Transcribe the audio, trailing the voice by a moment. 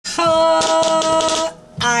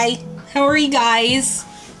Hi, how are you guys?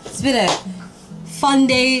 It's been a fun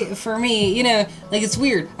day for me, you know, like it's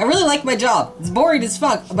weird. I really like my job. It's boring as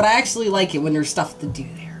fuck, but I actually like it when there's stuff to do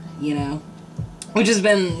there, you know? Which has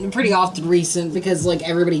been pretty often recent because, like,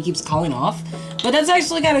 everybody keeps calling off. But that's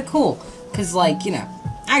actually kind of cool, because, like, you know,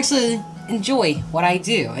 I actually enjoy what I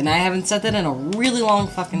do, and I haven't said that in a really long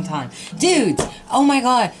fucking time. Dudes, oh my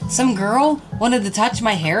god, some girl wanted to touch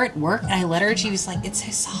my hair at work, and I let her, and she was like, it's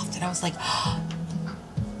so soft, and I was like,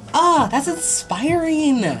 oh, that's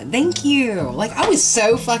inspiring. Thank you. Like, I was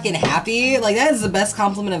so fucking happy. Like, that is the best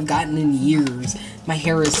compliment I've gotten in years. My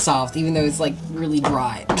hair is soft, even though it's, like, really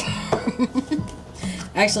dry.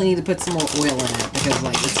 I actually need to put some more oil in it because,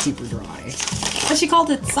 like, it's super dry. But she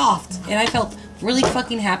called it soft, and I felt really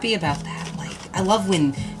fucking happy about that. Like, I love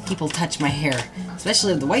when people touch my hair,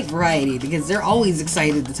 especially the white variety, because they're always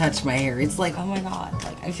excited to touch my hair. It's like, oh my god,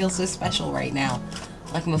 like, I feel so special right now.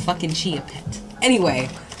 Like I'm a fucking chia pet. Anyway,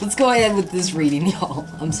 let's go ahead with this reading, y'all.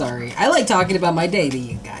 I'm sorry. I like talking about my day to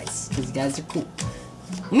you guys, because you guys are cool.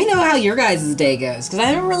 Let me know how your guys' day goes, because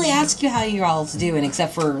I don't really ask you how you're all doing,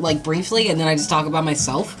 except for, like, briefly, and then I just talk about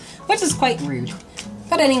myself, which is quite rude.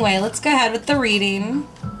 But anyway, let's go ahead with the reading.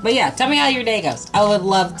 But yeah, tell me how your day goes. I would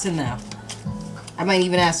love to know. I might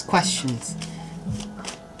even ask questions.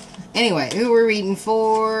 Anyway, who we're reading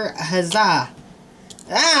for? Huzzah.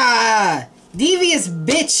 Ah! Devious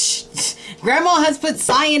bitch! Grandma has put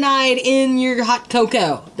cyanide in your hot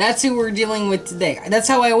cocoa. That's who we're dealing with today. That's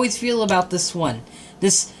how I always feel about this one.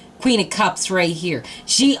 This Queen of Cups right here.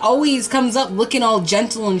 She always comes up looking all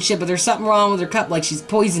gentle and shit, but there's something wrong with her cup, like she's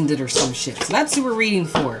poisoned it or some shit. So that's who we're reading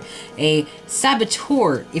for. A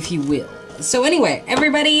saboteur, if you will. So anyway,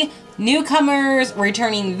 everybody, newcomers,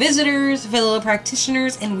 returning visitors, fellow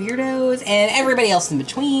practitioners, and weirdos, and everybody else in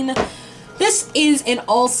between. This is an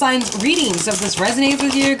all signs reading, so if this resonates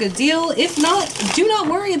with you, good deal. If not, do not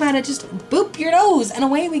worry about it. Just boop your nose, and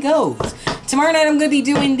away we go. Tomorrow night I'm going to be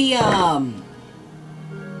doing the,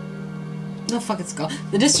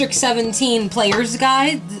 the District 17 Player's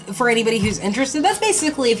Guide for anybody who's interested. That's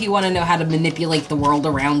basically if you want to know how to manipulate the world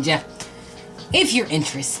around you. If you're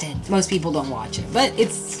interested. Most people don't watch it, but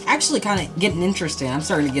it's actually kind of getting interesting. I'm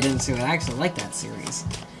starting to get into it. I actually like that series.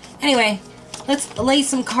 Anyway, let's lay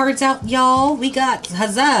some cards out, y'all. We got,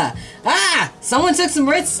 huzzah! Ah! Someone took some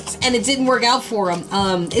risks and it didn't work out for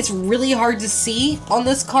them. It's really hard to see on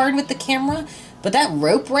this card with the camera, but that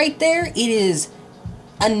rope right there, it is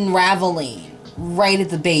unraveling right at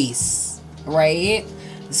the base, right?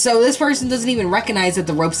 So this person doesn't even recognize that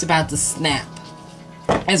the rope's about to snap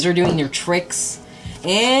as they're doing their tricks,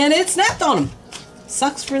 and it snapped on them.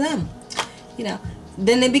 Sucks for them, you know.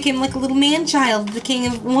 Then they became like a little man-child, the King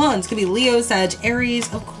of Wands. Could be Leo, Sag,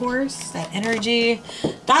 Aries, of course. That energy.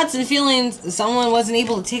 Thoughts and feelings. Someone wasn't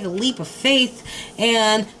able to take a leap of faith.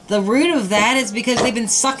 And the root of that is because they've been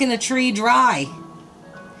sucking a tree dry.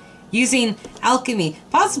 Using alchemy,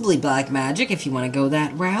 possibly black magic, if you want to go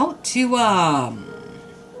that route, to,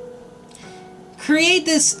 create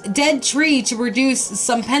this dead tree to produce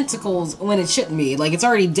some pentacles when it shouldn't be. Like, it's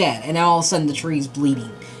already dead, and now all of a sudden the tree's bleeding.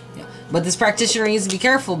 But this practitioner needs to be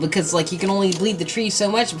careful because, like, you can only bleed the tree so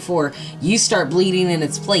much before you start bleeding in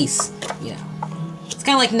its place, you know. It's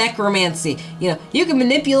kind of like necromancy, you know. You can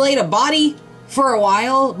manipulate a body for a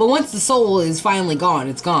while, but once the soul is finally gone,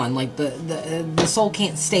 it's gone. Like, the soul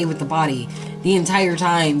can't stay with the body the entire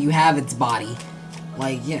time you have its body.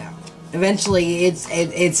 Like, you know, eventually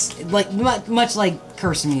it's like, much like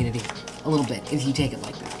curse immunity, a little bit, if you take it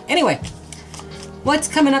like that. Anyway, what's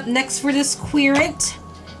coming up next for this Querent?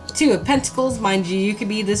 Two of Pentacles. Mind you, you could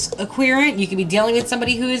be this Querent. You could be dealing with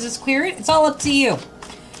somebody who is this Querent. It's all up to you.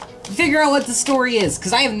 Figure out what the story is,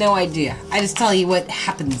 because I have no idea. I just tell you what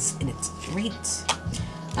happens, and it's great.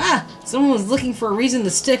 Ah, someone was looking for a reason to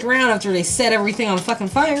stick around after they set everything on fucking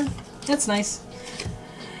fire. That's nice.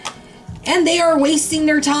 And they are wasting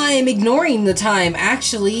their time, ignoring the time,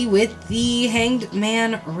 actually, with the Hanged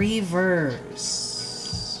Man reverse.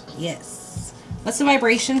 Yes. What's the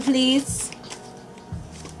vibration, please?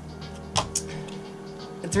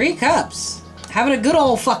 3 Cups. Having a good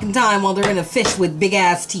old fucking time while they're in a fish with big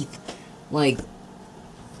ass teeth. Like,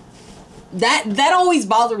 that always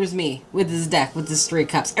bothers me with this deck, with this 3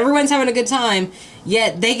 Cups. Everyone's having a good time,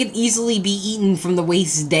 yet they could easily be eaten from the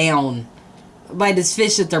waist down by this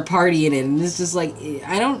fish that they're partying in. And it's just like,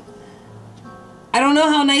 I don't know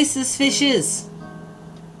how nice this fish is.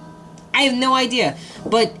 I have no idea.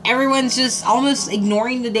 But everyone's just almost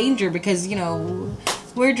ignoring the danger because, you know,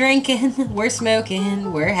 we're drinking, we're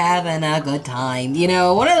smoking, we're having a good time. You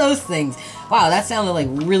know, one of those things. Wow, that sounded like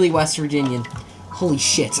really West Virginian. Holy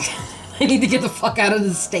shit. I need to get the fuck out of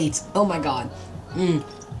the States. Oh my god.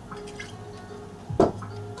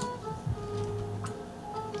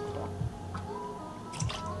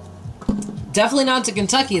 Definitely not to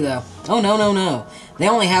Kentucky, though. Oh, no, no, no. They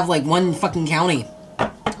only have, like, one fucking county.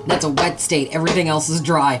 That's a wet state. Everything else is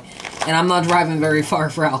dry. And I'm not driving very far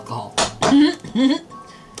for alcohol.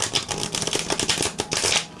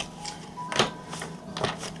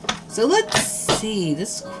 So let's see.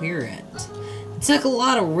 This Querent took a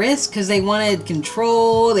lot of risks because they wanted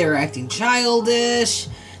control. They were acting childish.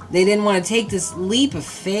 They didn't want to take this leap of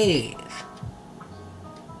faith.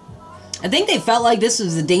 I think they felt like this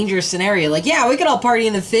was a dangerous scenario. Like, yeah, we could all party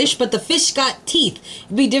in the fish, but the fish got teeth.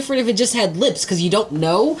 It'd be different if it just had lips, because you don't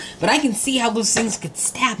know. But I can see how those things could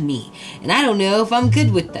stab me. And I don't know if I'm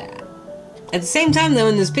good with that. At the same time, though,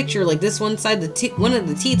 in this picture, like this one side, one of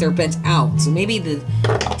the teeth are bent out. So maybe the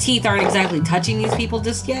teeth aren't exactly touching these people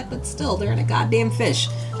just yet, but still, they're in a goddamn fish.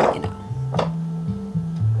 You know.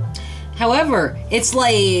 However, it's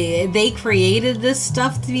like they created this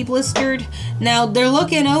stuff to be blistered. Now, they're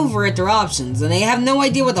looking over at their options, and they have no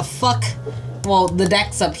idea what the fuck... Well, the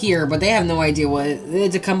deck's up here, but they have no idea what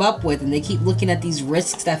to come up with, and they keep looking at these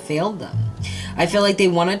risks that failed them. I feel like they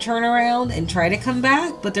want to turn around and try to come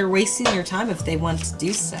back, but they're wasting their time if they want to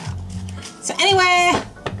do so. So anyway,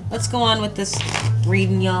 let's go on with this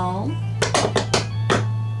reading, y'all.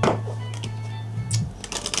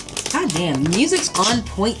 God damn, the music's on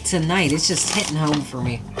point tonight. It's just hitting home for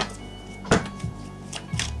me.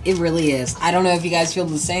 It really is. I don't know if you guys feel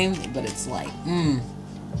the same, but it's like,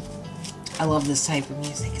 I love this type of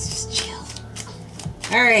music. It's just chill.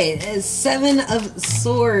 Alright, 7 of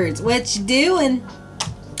Swords. What you doing?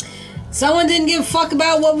 Someone didn't give a fuck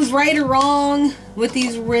about what was right or wrong with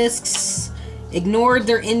these risks. Ignored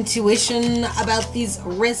their intuition about these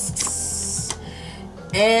risks.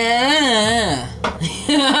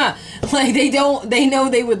 Like, they know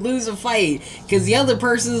they would lose a fight. Because the other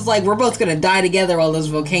person's like, we're both gonna die together while this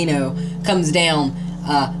volcano comes down,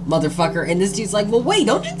 motherfucker. And this dude's like, well, wait,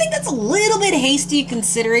 don't you think that's a little bit hasty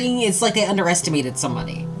considering it's like they underestimated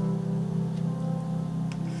somebody?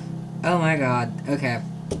 Oh my god. Okay.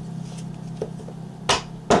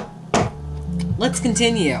 Let's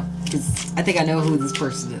continue. Because I think I know who this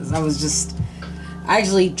person is. I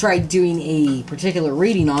actually tried doing a particular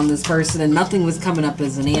reading on this person and nothing was coming up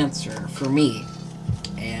as an answer for me.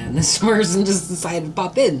 And this person just decided to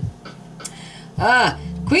pop in.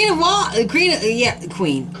 King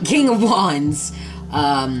of Wands.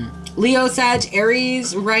 Leo, Sag,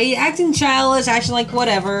 Aries, right? Acting childish, acting like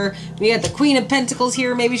whatever. We got the Queen of Pentacles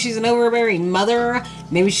here. Maybe she's an overbearing mother.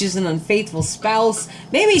 Maybe she's an unfaithful spouse.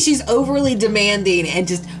 Maybe she's overly demanding and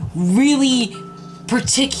just really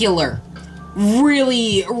particular.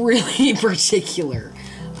 Really, really particular.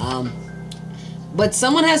 But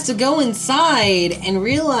someone has to go inside and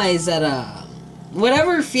realize that,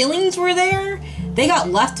 whatever feelings were there, they got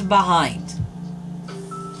left behind.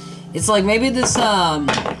 It's like maybe this,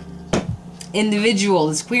 individual,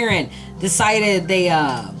 this Querent, decided they,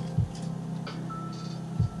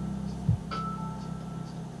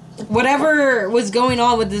 whatever was going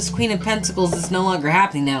on with this Queen of Pentacles is no longer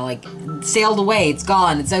happening now. Like, sailed away. It's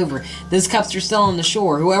gone. It's over. Those cups are still on the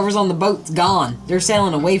shore. Whoever's on the boat's gone. They're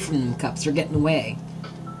sailing away from them cups. They're getting away.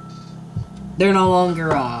 They're no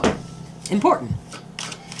longer, important.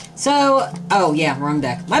 So, oh, yeah, wrong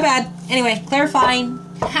deck. My bad. Anyway, clarifying.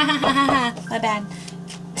 Ha ha ha ha ha. My bad.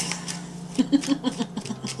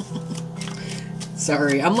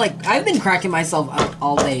 Sorry, I've been cracking myself up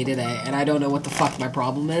all day today, and I don't know what the fuck my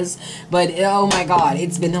problem is, but oh my god,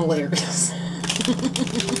 it's been hilarious.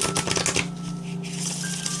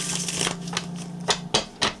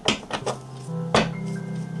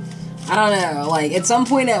 I don't know, like, at some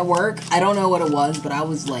point at work, I don't know what it was, but I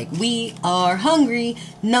was like, we are hungry,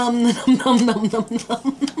 nom nom nom nom nom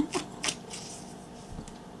nom.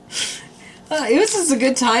 It was just a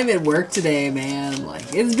good time at work today, man.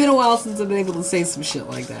 Like, it's been a while since I've been able to say some shit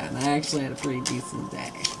like that, and I actually had a pretty decent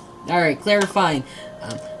day. Alright, clarifying.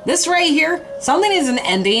 This right here, something is an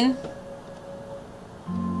ending.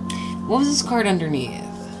 What was this card underneath?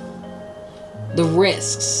 The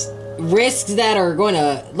risks. Risks that are going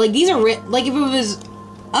to, like, these are, like, if it was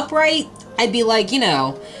upright, I'd be like, you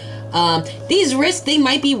know, these risks, they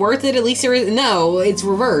might be worth it, at least there is, no, it's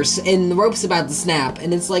reverse, and the rope's about to snap,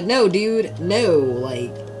 and it's like, no, dude, no,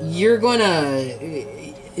 like, you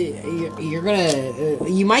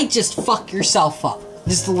might just fuck yourself up,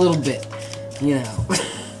 just a little bit, you know,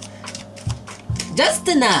 just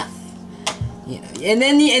enough, you know, and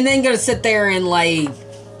then gonna sit there and, like,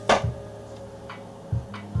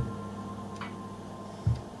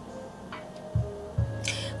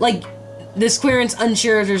 this Querent's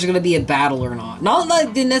unsure if there's going to be a battle or not. Not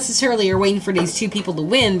like they necessarily are waiting for these two people to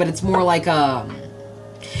win, but it's more like,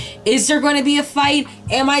 is there going to be a fight?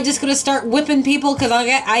 Am I just going to start whipping people? Because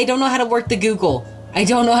I don't know how to work the Google. I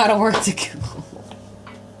don't know how to work the Google.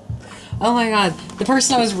 Oh my god. The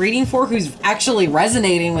person I was reading for who's actually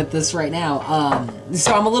resonating with this right now.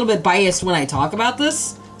 So I'm a little bit biased when I talk about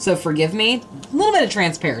this. So forgive me. A little bit of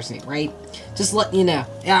transparency, right? Just let you know.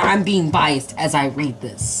 I'm being biased as I read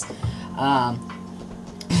this. But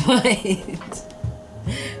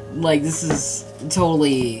like, this is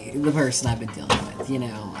totally the person I've been dealing with, you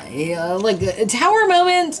know. Like, a tower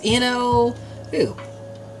moment, you know. Ooh.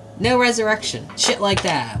 No resurrection. Shit like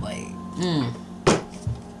that. Like,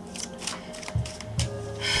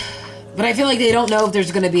 But I feel like they don't know if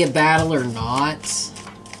there's going to be a battle or not.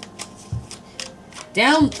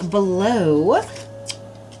 Down below.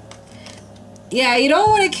 Yeah, you don't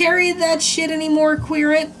want to carry that shit anymore,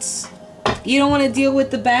 Querent. You don't want to deal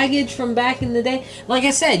with the baggage from back in the day. Like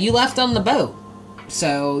I said, you left on the boat.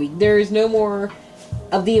 So there's no more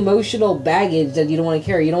of the emotional baggage that you don't want to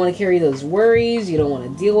carry. You don't want to carry those worries. You don't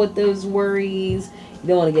want to deal with those worries. You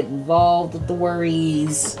don't want to get involved with the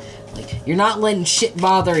worries. Like, you're not letting shit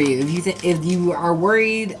bother you. If you are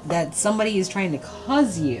worried that somebody is trying to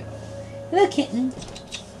cause you. Hello, kitten.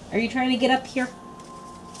 Are you trying to get up here?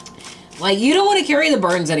 Like, you don't want to carry the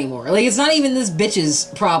burdens anymore. Like, it's not even this bitch's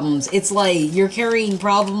problems. It's like, you're carrying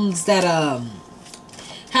problems that,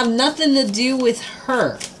 have nothing to do with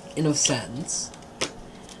her, in a sense.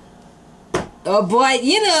 But,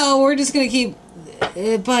 you know, we're just gonna keep...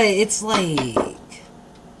 but it's like,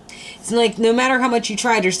 no matter how much you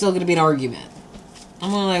try, there's still gonna be an argument.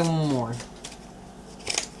 I'm gonna like one more.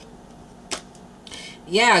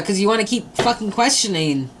 Yeah, because you want to keep fucking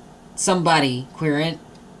questioning somebody, Querent.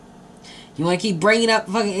 You want to keep bringing up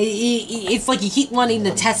fucking... It's like you keep wanting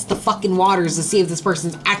to test the fucking waters to see if this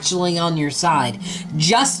person's actually on your side.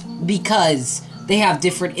 Just because they have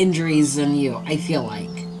different injuries than you, I feel like.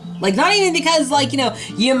 Like, not even because, like, you know,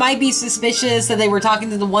 you might be suspicious that they were talking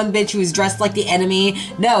to the one bitch who was dressed like the enemy.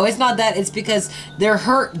 No, it's not that. It's because they're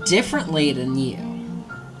hurt differently than you.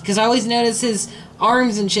 Because I always notice his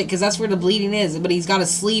arms and shit, because that's where the bleeding is. But he's got a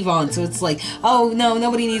sleeve on, so it's like, oh, no,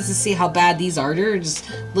 nobody needs to see how bad these are. They're just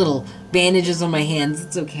little bandages on my hands.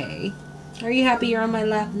 It's okay. Are you happy you're on my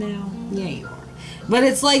lap now? Yeah, you are. But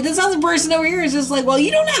it's like, this other person over here is just like, well,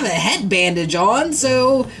 you don't have a head bandage on,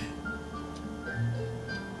 so...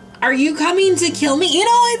 Are you coming to kill me? You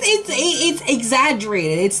know, it's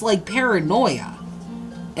exaggerated. It's like paranoia.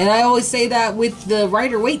 And I always say that with the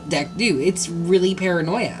Rider-Waite deck, too. It's really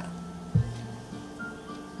paranoia.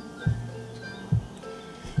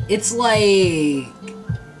 It's like...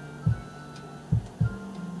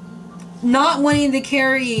 not wanting to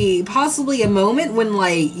carry possibly a moment when,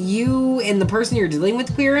 like, you and the person you're dealing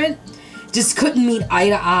with, Querent, just couldn't meet eye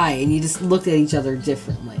to eye. And you just looked at each other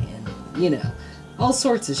differently. And, you know... all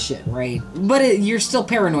sorts of shit, right? But you're still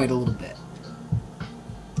paranoid a little bit.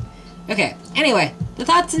 Okay, anyway. The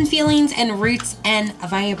thoughts and feelings and roots and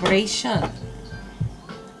vibration.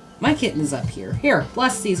 My kitten's up here. Here,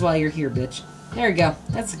 bless these while you're here, bitch. There we go.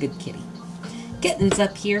 That's a good kitty. Kitten's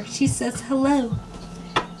up here. She says hello.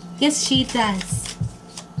 Yes, she does.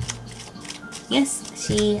 Yes,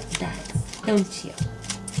 she does. Don't you?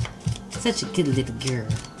 Such a good little girl.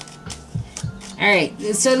 Alright,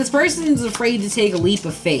 so this person's afraid to take a leap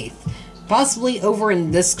of faith. Possibly over in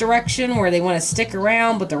this direction where they want to stick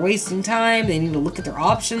around, but they're wasting time. They need to look at their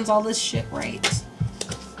options, all this shit, right?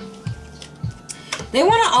 They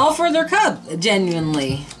want to offer their cup,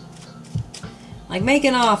 genuinely. Like, make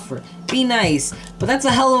an offer. Be nice. But that's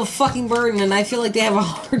a hell of a fucking burden, and I feel like they have a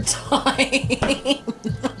hard time.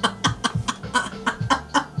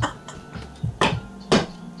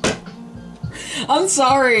 I'm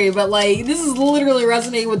sorry, but like, this is literally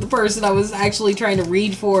resonating with the person I was actually trying to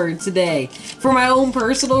read for today. For my own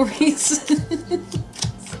personal reasons.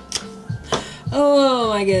 Oh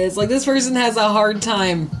my goodness. Like, this person has a hard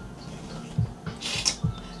time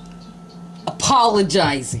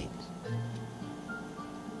apologizing.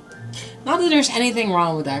 Not that there's anything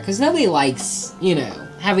wrong with that, because nobody likes, you know,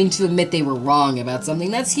 having to admit they were wrong about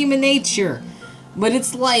something. That's human nature. But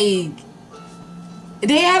it's like...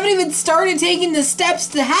 they haven't even started taking the steps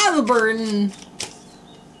to have a burden.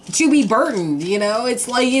 To be burdened, you know? It's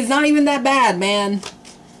like, it's not even that bad, man.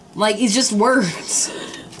 Like, it's just words.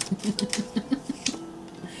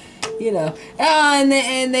 You know. And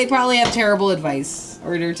they probably have terrible advice.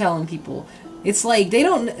 Or they're telling people. It's like, they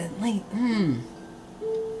don't, like,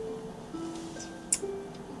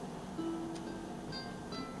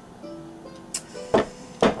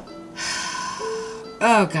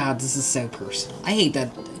 Oh god, this is so personal. I hate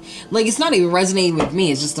that. Like, it's not even resonating with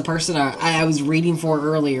me. It's just the person I was reading for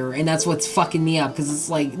earlier, and that's what's fucking me up, because it's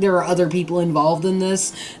like, there are other people involved in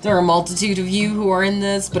this. There are a multitude of you who are in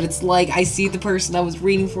this, but it's like, I see the person I was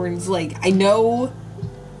reading for, and it's like, I know...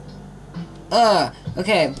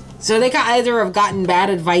 okay. So they either have gotten bad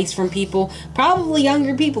advice from people, probably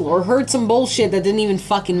younger people, or heard some bullshit that didn't even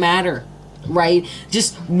fucking matter. Right?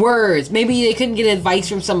 Just words. Maybe they couldn't get advice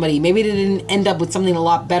from somebody. Maybe they didn't end up with something a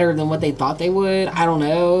lot better than what they thought they would. I don't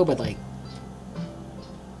know, but like...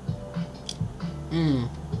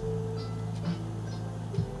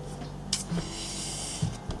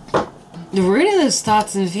 The root of those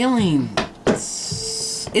thoughts and feelings...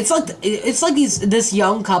 It's like this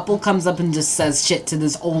young couple comes up and just says shit to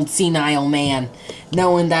this old senile man,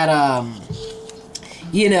 knowing that,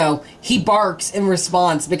 you know, he barks in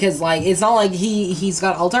response because, like, it's not like he's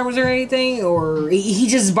got Alzheimer's or anything, or he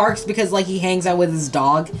just barks because, like, he hangs out with his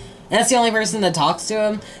dog, and that's the only person that talks to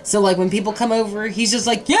him. So, like, when people come over, he's just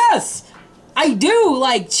like, yes, I do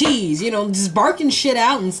like cheese, you know, just barking shit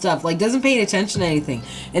out and stuff, like, doesn't pay attention to anything.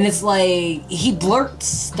 And it's like, he blurts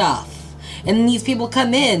stuff. And these people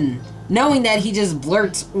come in knowing that he just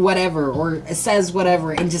blurts whatever or says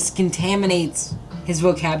whatever and just contaminates his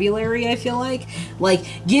vocabulary, I feel like. Like,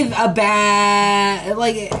 give a bad...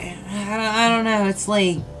 Like, I don't know. It's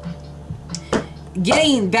like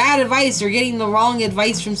getting bad advice or getting the wrong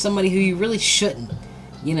advice from somebody who you really shouldn't,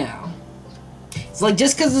 you know. It's like,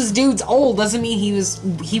 just because this dude's old doesn't mean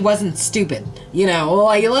he wasn't stupid, you know.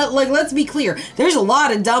 Like, let's be clear. There's a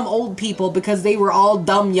lot of dumb old people because they were all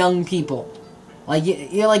dumb young people. Like,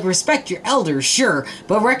 you like, respect your elders, sure,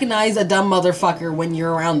 but recognize a dumb motherfucker when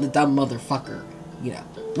you're around the dumb motherfucker, you know.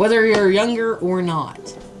 Whether you're younger or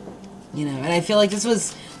not, you know. And I feel like this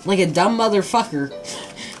was, like, a dumb motherfucker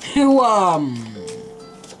who,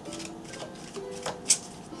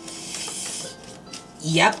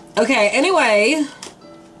 Yep. Okay, anyway.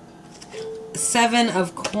 7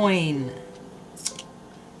 of coin.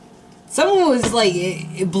 Someone was,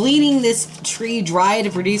 like, bleeding this tree dry to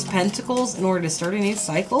produce pentacles in order to start a new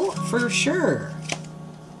cycle? For sure.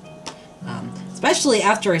 Especially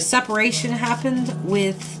after a separation happened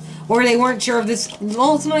with... Or they weren't sure of this...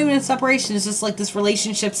 Well, it's not even a separation. It's just, like, this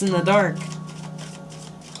relationship's in the dark.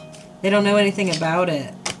 They don't know anything about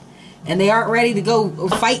it. And they aren't ready to go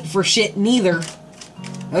fight for shit, neither.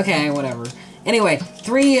 Okay, whatever. Anyway,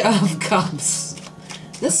 3 of Cups.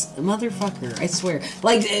 This motherfucker, I swear.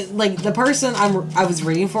 Like the person I was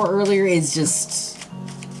reading for earlier is just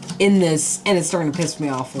in this, and it's starting to piss me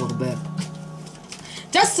off a little bit.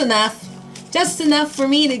 Just enough. Just enough for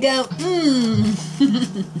me to go,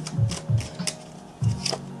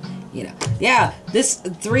 You know, yeah, this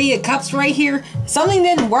 3 of Cups right here, something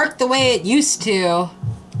didn't work the way it used to.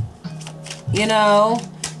 You know?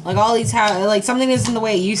 Like, all these, like, something isn't the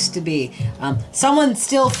way it used to be. Someone's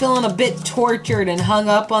still feeling a bit tortured and hung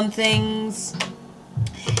up on things.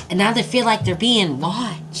 And now they feel like they're being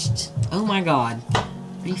watched. Oh my god.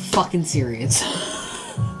 Are you fucking serious?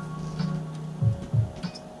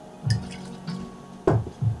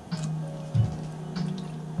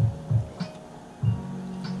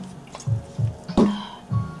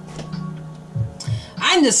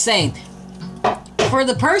 I'm just saying. For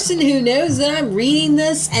the person who knows that I'm reading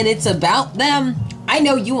this and it's about them, I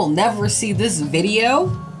know you will never see this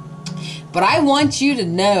video, but I want you to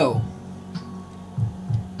know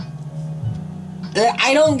that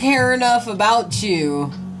I don't care enough about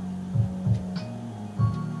you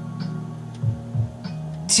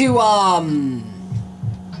to, I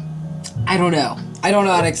don't know. I don't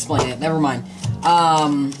know how to explain it. Never mind.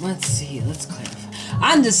 Let's see. Let's clarify.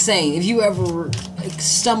 I'm just saying, if you ever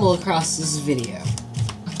stumble across this video,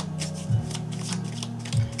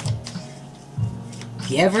 if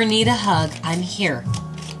you ever need a hug, I'm here.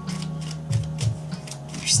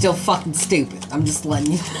 You're still fucking stupid. I'm just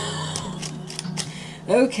letting you know.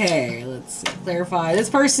 Okay, let's see. Clarify. This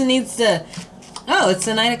person needs to... Oh, it's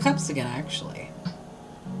the Knight of Cups again, actually.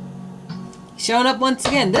 Showing up once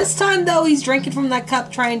again. This time, though, he's drinking from that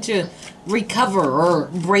cup trying to recover or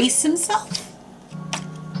brace himself.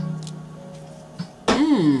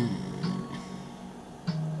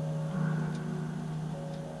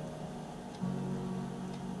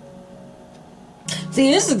 See,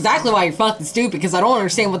 this is exactly why you're fucking stupid, because I don't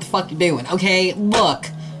understand what the fuck you're doing, okay? Look,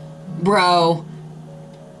 bro.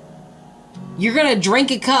 You're gonna drink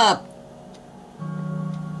a cup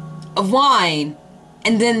of wine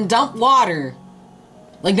and then dump water.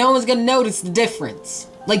 Like, no one's gonna notice the difference.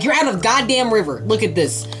 Like, you're at a goddamn river. Look at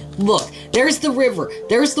this. Look, there's the river.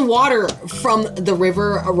 There's the water from the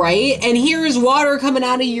river, right? And here's water coming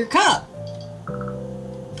out of your cup.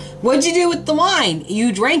 What'd you do with the wine?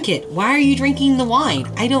 You drank it. Why are you drinking the wine?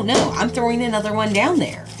 I don't know. I'm throwing another one down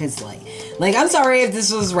there. Because, like, I'm sorry if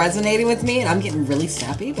this was resonating with me and I'm getting really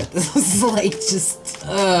snappy, but this was, like, just,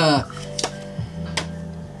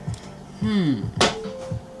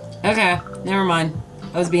 Okay, never mind.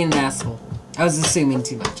 I was being an asshole. I was assuming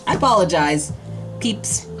too much. I apologize,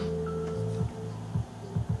 peeps.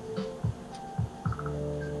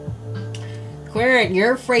 Querent,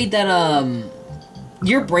 you're afraid that,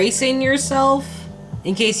 you're bracing yourself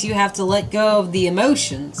in case you have to let go of the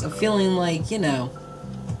emotions of feeling like, you know,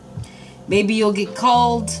 maybe you'll get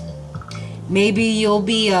called, maybe you'll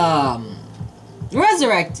be,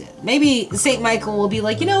 resurrected. Maybe St. Michael will be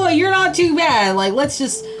like, you know what, you're not too bad, like, let's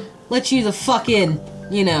just let you the fuck in,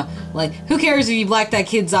 you know, like, who cares if you black that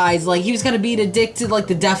kid's eyes, like, he was gonna be addicted like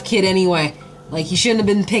the deaf kid anyway, like, you shouldn't have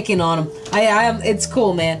been picking on him. It's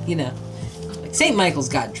cool, man, you know, like, St. Michael's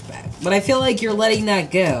got your back. But I feel like you're letting that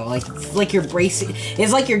go. Like, it's like you're bracing.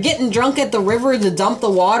 It's like you're getting drunk at the river to dump the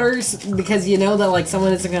waters because you know that, like,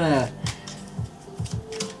 someone isn't gonna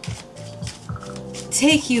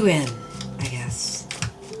take you in, I guess.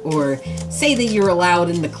 Or say that you're allowed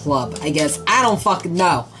in the club, I guess. I don't fucking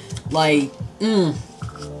know. Like, you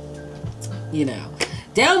know.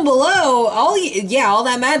 Down below, all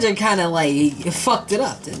that magic kind of, like, fucked it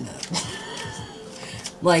up, didn't it?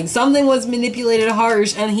 Like, something was manipulated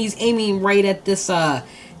harsh, and he's aiming right at this,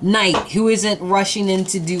 knight who isn't rushing in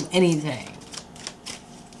to do anything.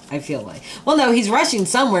 I feel like. Well, no, he's rushing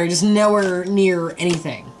somewhere, just nowhere near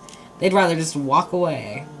anything. They'd rather just walk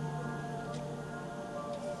away.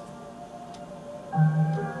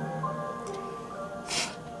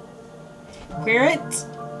 Querent,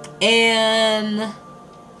 and,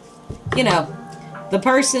 you know, the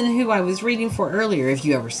person who I was reading for earlier, if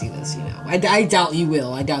you ever see this, you know. I doubt you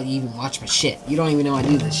will. I doubt you even watch my shit. You don't even know I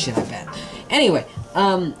do this shit, I bet. Anyway,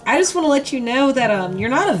 I just want to let you know that, you're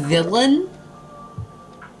not a villain.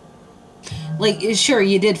 Like, sure,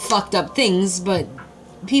 you did fucked up things, but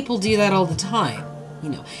people do that all the time.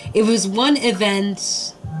 You know, it was one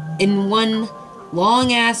event in one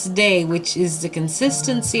long-ass day, which is the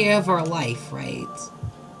consistency of our life, right?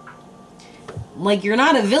 Like, you're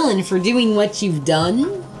not a villain for doing what you've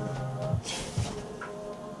done.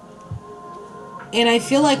 And I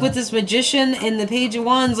feel like with this magician and the Page of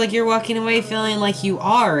Wands, like, you're walking away feeling like you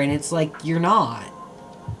are, and it's like, you're not.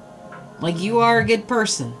 Like, you are a good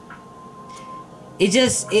person. It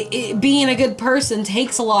just, being a good person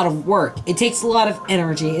takes a lot of work. It takes a lot of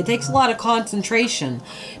energy. It takes a lot of concentration.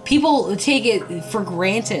 People take it for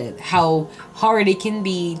granted how hard it can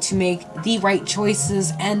be to make the right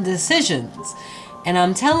choices and decisions. And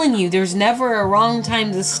I'm telling you, there's never a wrong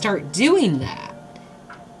time to start doing that.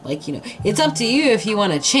 Like, you know, it's up to you if you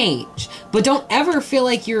want to change. But don't ever feel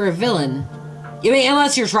like you're a villain. I mean,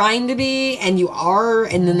 unless you're trying to be, and you are,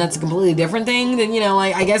 and then that's a completely different thing, then, you know,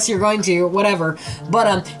 like, I guess you're going to, whatever.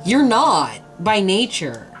 But, you're not, by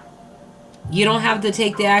nature. You don't have to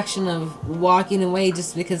take the action of walking away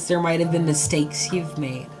just because there might have been mistakes you've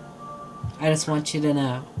made. I just want you to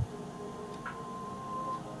know.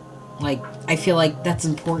 Like, I feel like that's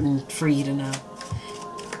important for you to know.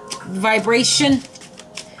 Vibration.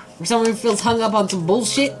 Where someone feels hung up on some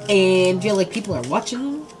bullshit and feel like people are watching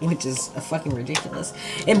them, which is fucking ridiculous.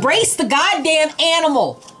 Embrace the goddamn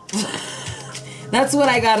animal! That's what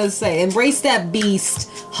I gotta say. Embrace that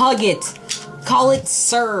beast. Hug it. Call it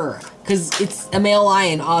sir. Because it's a male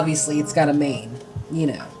lion, obviously. It's got a mane. You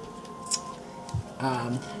know.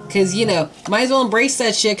 Because, you know, might as well embrace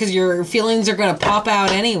that shit because your feelings are gonna pop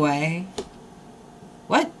out anyway.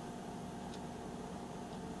 What?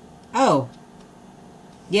 Oh.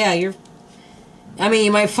 Yeah, I mean,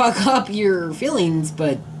 you might fuck up your feelings,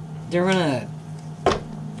 but they're gonna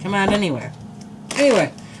come out anyway.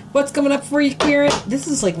 Anyway, what's coming up for you, Querent? This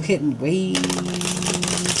is like hitting way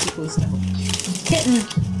too close to home. Kitten,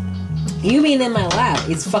 you being in my lap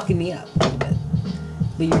is fucking me up a little bit.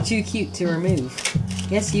 But you're too cute to remove.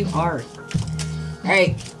 Yes, you are.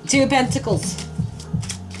 Alright, Two of Pentacles.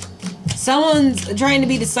 Someone's trying to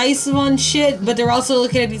be decisive on shit, but they're also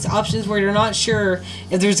looking at these options where they're not sure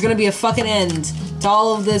if there's gonna be a fucking end to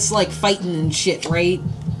all of this, like, fighting and shit, right?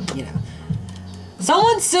 You know.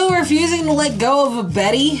 Someone's still refusing to let go of a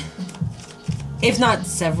Betty. If not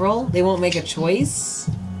several. They won't make a choice.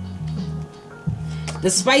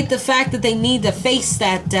 Despite the fact that they need to face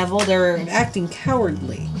that devil, they're acting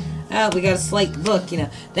cowardly. Oh, we got a slight look, you know.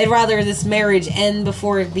 They'd rather this marriage end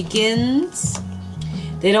before it begins.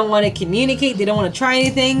 They don't want to communicate. They don't want to try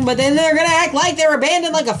anything. But then they're going to act like they're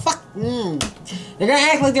abandoned like a fuck. They're going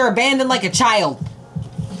to act like they're abandoned like a child.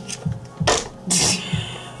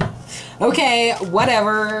 Okay,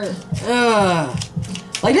 whatever. Ugh.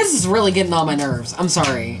 Like, this is really getting on my nerves. I'm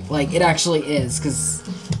sorry. Like, it actually is, because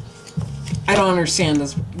I don't understand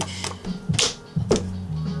this.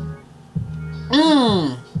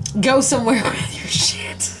 Go somewhere with your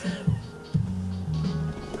shit.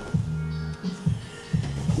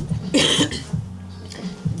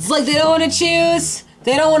 It's like they don't want to choose.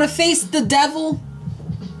 They don't want to face the devil.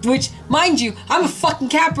 Which, mind you, I'm a fucking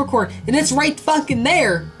Capricorn, and it's right fucking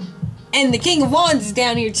there. And the King of Wands is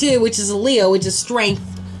down here too, which is a Leo, which is strength.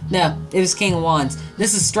 No, it was King of Wands.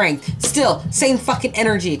 This is strength. Still, same fucking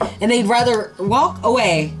energy. And they'd rather walk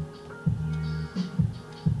away.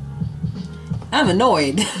 I'm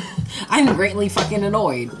annoyed. I'm greatly fucking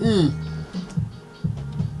annoyed.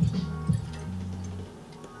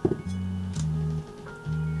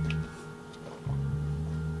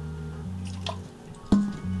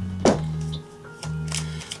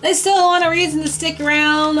 They still want a reason to stick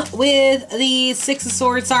around with the Six of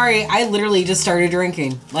Swords. Sorry, I literally just started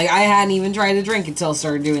drinking. Like, I hadn't even tried to drink until I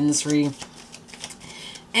started doing this reading.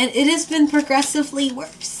 And it has been progressively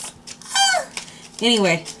worse.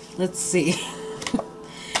 Anyway, let's see.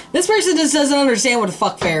 This person just doesn't understand what a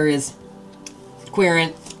fuck fair is.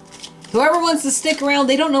 Querent. Whoever wants to stick around,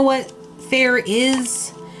 they don't know what fair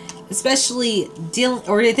is. Especially dealing,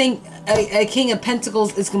 or they think a King of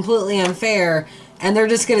Pentacles is completely unfair. And they're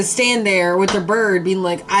just gonna stand there with their bird being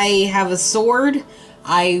like, I have a sword.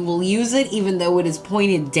 I will use it even though it is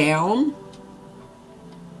pointed down.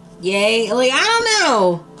 Yay. Like, I don't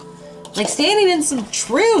know. Like, standing in some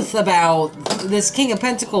truth about this King of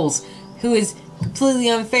Pentacles who is completely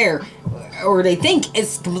unfair. Or they think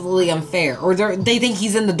it's completely unfair. Or they think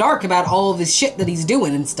he's in the dark about all of his shit that he's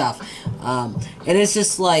doing and stuff. And it's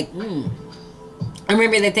just like, Or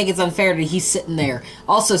maybe they think it's unfair that he's sitting there.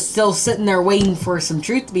 Also, still sitting there waiting for some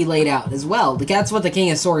truth to be laid out as well. Because that's what the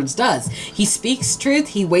King of Swords does. He speaks truth,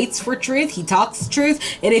 he waits for truth, he talks truth,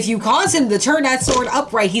 and if you cause him to turn that sword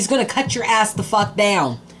upright, he's gonna cut your ass the fuck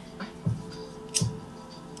down.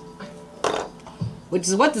 Which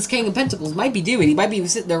is what this King of Pentacles might be doing. He might be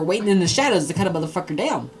sitting there waiting in the shadows to cut a motherfucker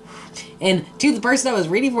down. And to the person I was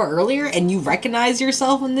reading for earlier, and you recognize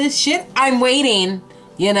yourself in this shit, I'm waiting.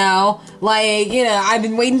 You know, like, you know, I've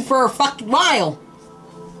been waiting for a fucking while.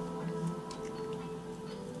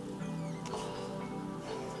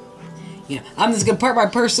 You know, I'm just gonna put my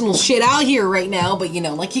personal shit out here right now, but, you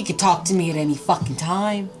know, like, you could talk to me at any fucking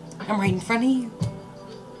time. I'm right in front of you.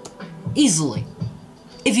 Easily.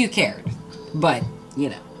 If you cared. But, you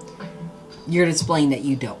know, you're displaying that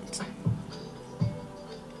you don't.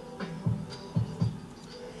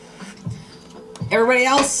 Everybody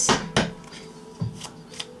else?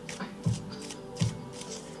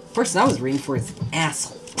 Person I was reading for is an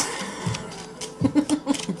asshole.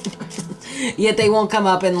 Yet they won't come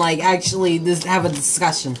up and, like, actually just have a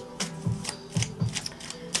discussion.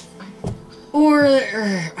 Or,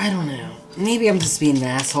 I don't know. Maybe I'm just being an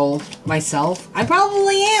asshole myself. I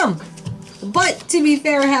probably am. But, to be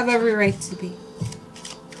fair, I have every right to be.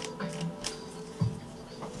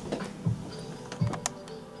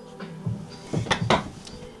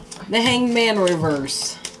 The Hanged Man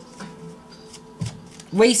reverse.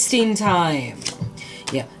 Wasting time.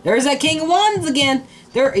 Yeah, there's that King of Wands again.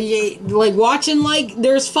 They're, like, watching like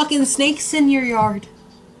there's fucking snakes in your yard.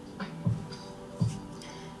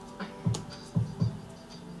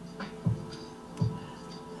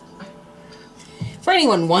 For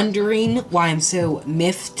anyone wondering why I'm so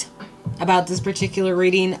miffed about this particular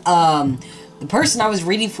reading, the person I was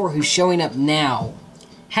reading for who's showing up now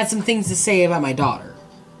had some things to say about my daughter.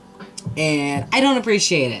 And I don't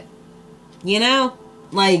appreciate it. You know?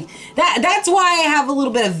 Like, that's why I have a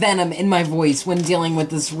little bit of venom in my voice when dealing with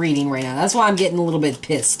this reading right now. That's why I'm getting a little bit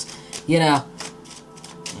pissed. You know?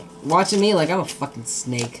 Watching me like I'm a fucking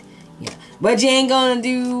snake. Yeah. But you ain't gonna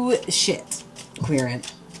do shit,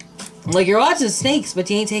 Querent. Like, you're watching snakes, but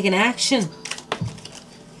you ain't taking action.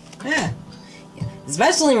 Yeah.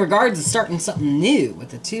 Especially in regards to starting something new with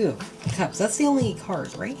the Two of Cups. That's the only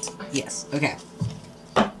card, right? Yes. Okay.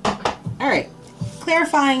 Alright.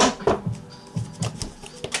 Clarifying.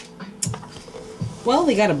 Well,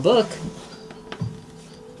 we got a book.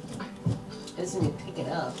 I just need to pick it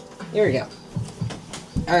up. There we go.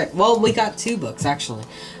 Alright, well, we got two books, actually.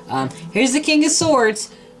 Here's the King of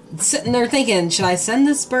Swords. Sitting there thinking, should I send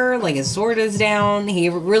this bird? Like, his sword is down. He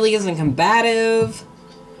really isn't combative.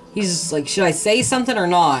 He's just like, should I say something or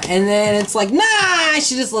not? And then it's like, nah, I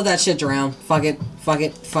should just let that shit drown. Fuck it, fuck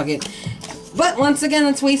it, fuck it. But once again,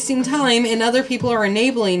 it's wasting time, and other people are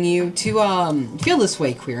enabling you to feel this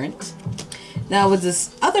way, Querent. Now, with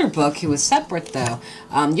this other book, it was separate, though.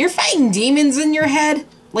 You're fighting demons in your head.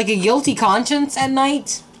 like a guilty conscience at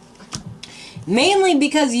night. Mainly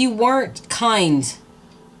because you weren't kind.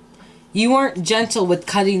 You weren't gentle with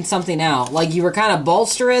cutting something out. Like, you were kind of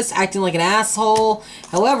bolsterous, acting like an asshole.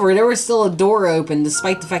 However, there was still a door open,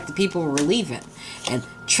 despite the fact that people were leaving. And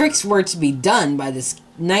tricks were to be done by this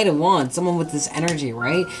Knight of Wands, someone with this energy,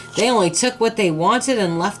 right? They only took what they wanted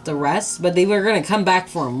and left the rest, but they were going to come back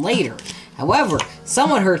for them later. However,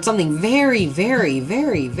 someone heard something very, very,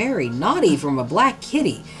 very, very naughty from a black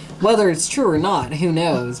kitty. Whether it's true or not, who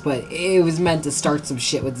knows, but it was meant to start some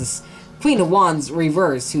shit with this Queen of Wands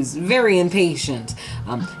reverse, who's very impatient,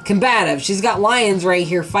 combative. She's got lions right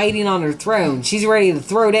here fighting on her throne. She's ready to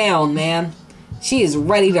throw down, man. She is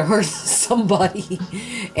ready to hurt somebody.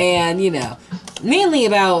 And, you know, mainly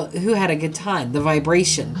about who had a good time. The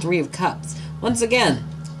vibration, 3 of Cups. Once again,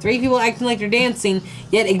 3 people acting like they're dancing,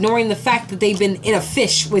 yet ignoring the fact that they've been in a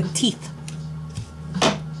fish with teeth.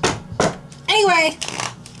 Anyway.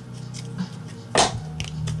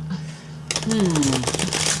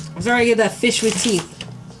 I'm sorry to get that fish with teeth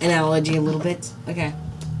analogy a little bit. Okay.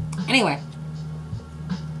 Anyway.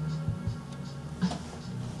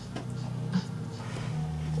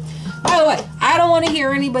 By the way, I don't want to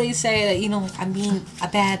hear anybody say that, you know, like, I'm being a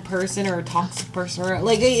bad person or a toxic person. Or,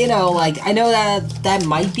 like, you know, like, I know that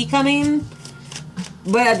might be coming.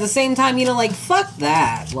 But at the same time, you know, like, fuck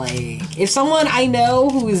that. Like, if someone I know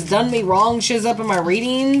who has done me wrong shows up in my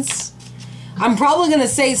readings, I'm probably going to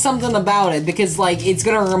say something about it because, like, it's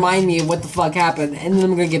going to remind me of what the fuck happened. And then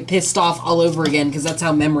I'm going to get pissed off all over again because that's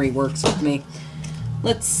how memory works with me.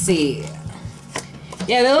 Let's see.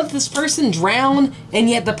 Yeah, they let this person drown, and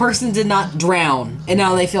yet the person did not drown. And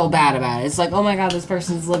now they feel bad about it. It's like, oh my god, this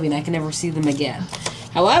person's living. I can never see them again.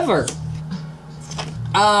 However,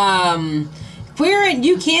 Querent,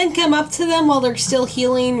 you can come up to them while they're still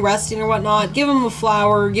healing, resting, or whatnot. Give them a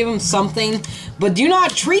flower, give them something. But do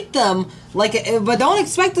not treat them like... But don't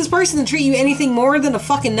expect this person to treat you anything more than a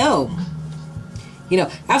fucking gnome. You know,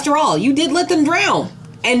 after all, you did let them drown.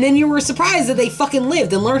 And then you were surprised that they fucking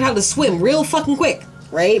lived and learned how to swim real fucking quick.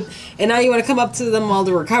 Right? And now you want to come up to them while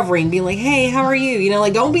they're recovering, being like, hey, how are you? You know,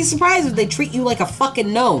 like, don't be surprised if they treat you like a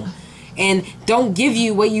fucking gnome. And don't give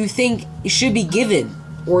you what you think should be given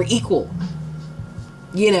or equal.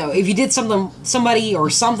 You know, if you did somebody or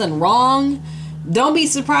something wrong, don't be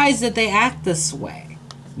surprised that they act this way.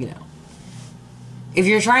 You know. If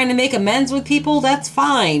you're trying to make amends with people, that's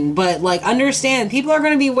fine. But, like, understand, people are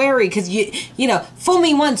going to be wary because, you know, fool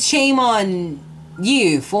me once, shame on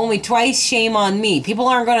you. Fool me twice, shame on me. People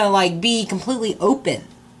aren't going to, like, be completely open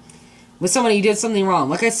with somebody who did something wrong.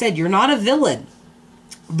 Like I said, you're not a villain.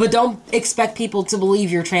 But don't expect people to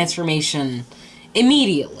believe your transformation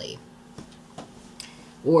immediately.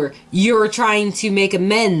 Or you're trying to make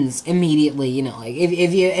amends immediately. You know, like,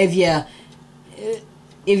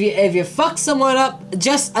 if you fuck someone up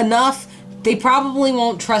just enough, they probably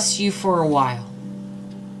won't trust you for a while.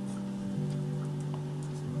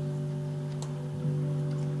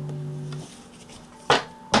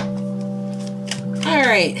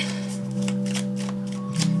 Alright.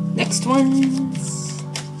 Next ones.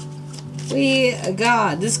 We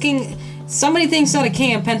got this king. Somebody thinks that a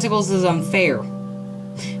King of Pentacles is unfair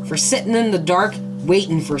for sitting in the dark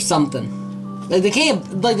waiting for something. Like the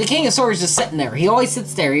King of Swords is just sitting there. He always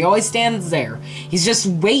sits there. He always stands there. He's just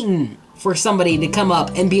waiting for somebody to come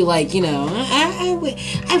up and be like, you know, I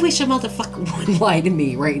wish a motherfucker would lie to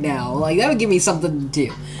me right now. Like, that would give me something to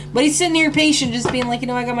do. But he's sitting here patient, just being like, you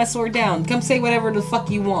know, I got my sword down. Come say whatever the fuck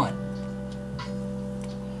you want.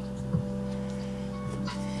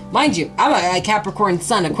 Mind you, I'm a Capricorn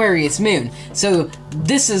Sun, Aquarius Moon. So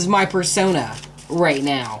this is my persona right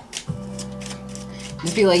now.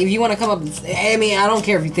 Just be like, if you want to come up and say, I mean, I don't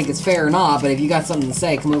care if you think it's fair or not, but if you got something to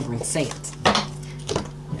say, come over and say it.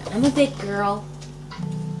 I'm a big girl.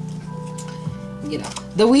 You know,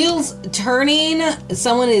 the wheels turning,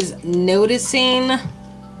 someone is noticing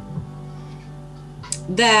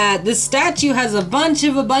that the statue has a bunch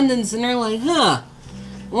of abundance, and they're like, huh,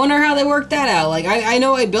 wonder how they worked that out. Like, I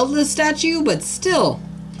know I built this statue, but still,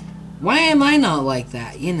 why am I not like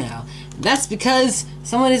that, you know? That's because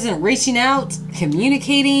someone isn't reaching out,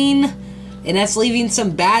 communicating, and that's leaving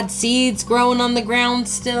some bad seeds growing on the ground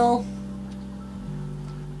still.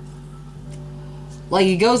 Like,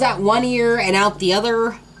 it goes out one ear and out the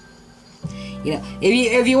other. You know,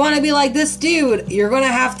 if you want to be like this dude, you're going to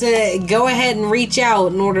have to go ahead and reach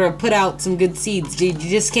out in order to put out some good seeds, dude.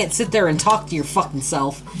 You just can't sit there and talk to your fucking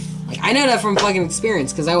self. Like, I know that from fucking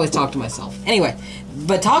experience, because I always talk to myself. Anyway,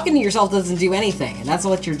 but talking to yourself doesn't do anything, and that's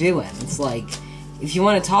what you're doing. It's like, if you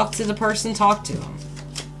want to talk to the person, talk to them.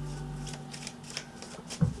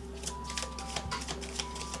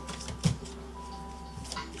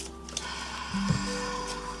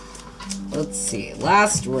 Let's see.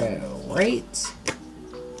 Last row, right?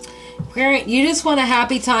 Querent, you just want a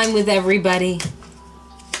happy time with everybody.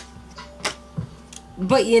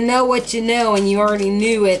 But you know what you know, and you already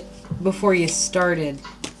knew it before you started.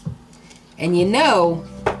 And you know,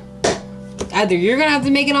 either you're going to have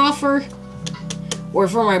to make an offer, or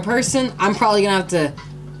for my person, I'm probably going to have to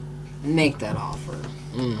make that offer.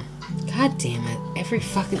 God damn it.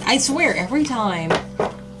 I swear, every time,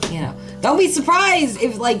 you know. Don't be surprised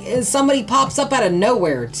if, like, somebody pops up out of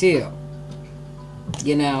nowhere, too.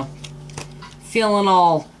 You know. Feeling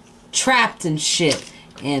all trapped and shit.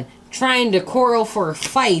 And trying to quarrel for a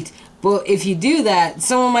fight. But if you do that,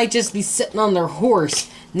 someone might just be sitting on their horse,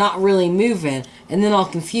 not really moving, and then all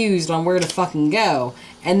confused on where to fucking go.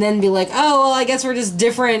 And then be like, oh, well, I guess we're just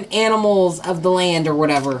different animals of the land or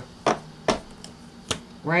whatever.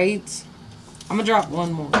 Right? I'm gonna drop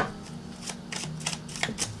one more.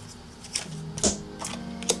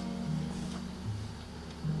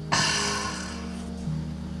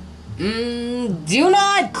 Do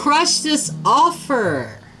not crush this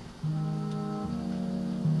offer.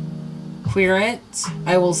 Querent,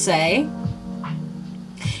 I will say.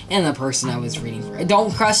 And the person I was reading for.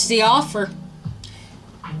 Don't crush the offer.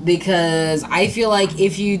 Because I feel like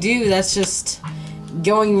if you do, that's just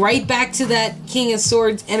going right back to that King of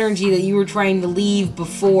Swords energy that you were trying to leave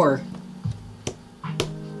before.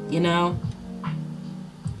 You know?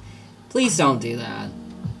 Please don't do that.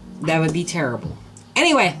 That would be terrible.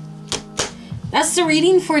 Anyway, that's the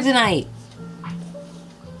reading for tonight.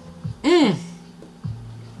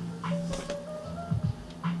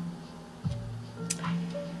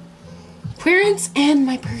 Querent and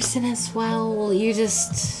my person as well.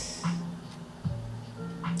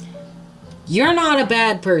 You're not a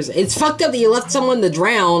bad person. It's fucked up that you left someone to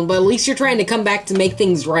drown, but at least you're trying to come back to make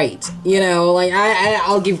things right. You know, like,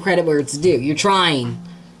 I'll give credit where it's due. You're trying.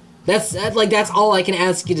 That's all I can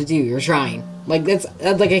ask you to do. You're trying. Like, that's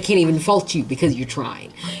like, I can't even fault you because you're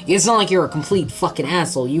trying. It's not like you're a complete fucking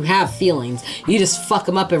asshole. You have feelings. You just fuck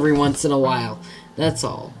them up every once in a while. That's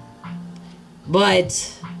all.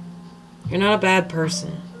 But you're not a bad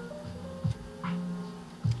person.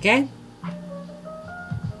 Okay?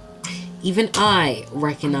 Even I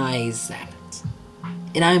recognize that.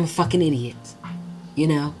 And I'm a fucking idiot. You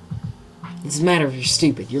know? It doesn't matter if you're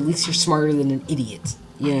stupid. At least you're smarter than an idiot.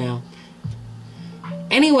 You know?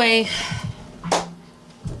 Anyway,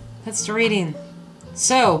 that's the reading.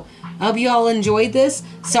 So, I hope you all enjoyed this.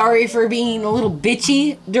 Sorry for being a little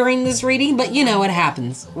bitchy during this reading, but you know what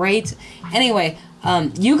happens, right? Anyway,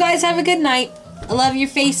 you guys have a good night. I love your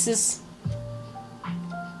faces.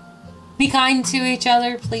 Be kind to each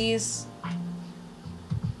other, please.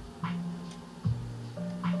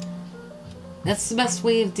 That's the best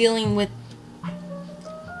way of dealing with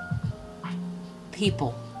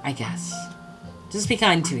people, I guess. Just be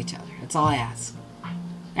kind to each other. That's all I ask.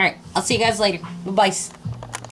 Alright, I'll see you guys later. Bye-bye.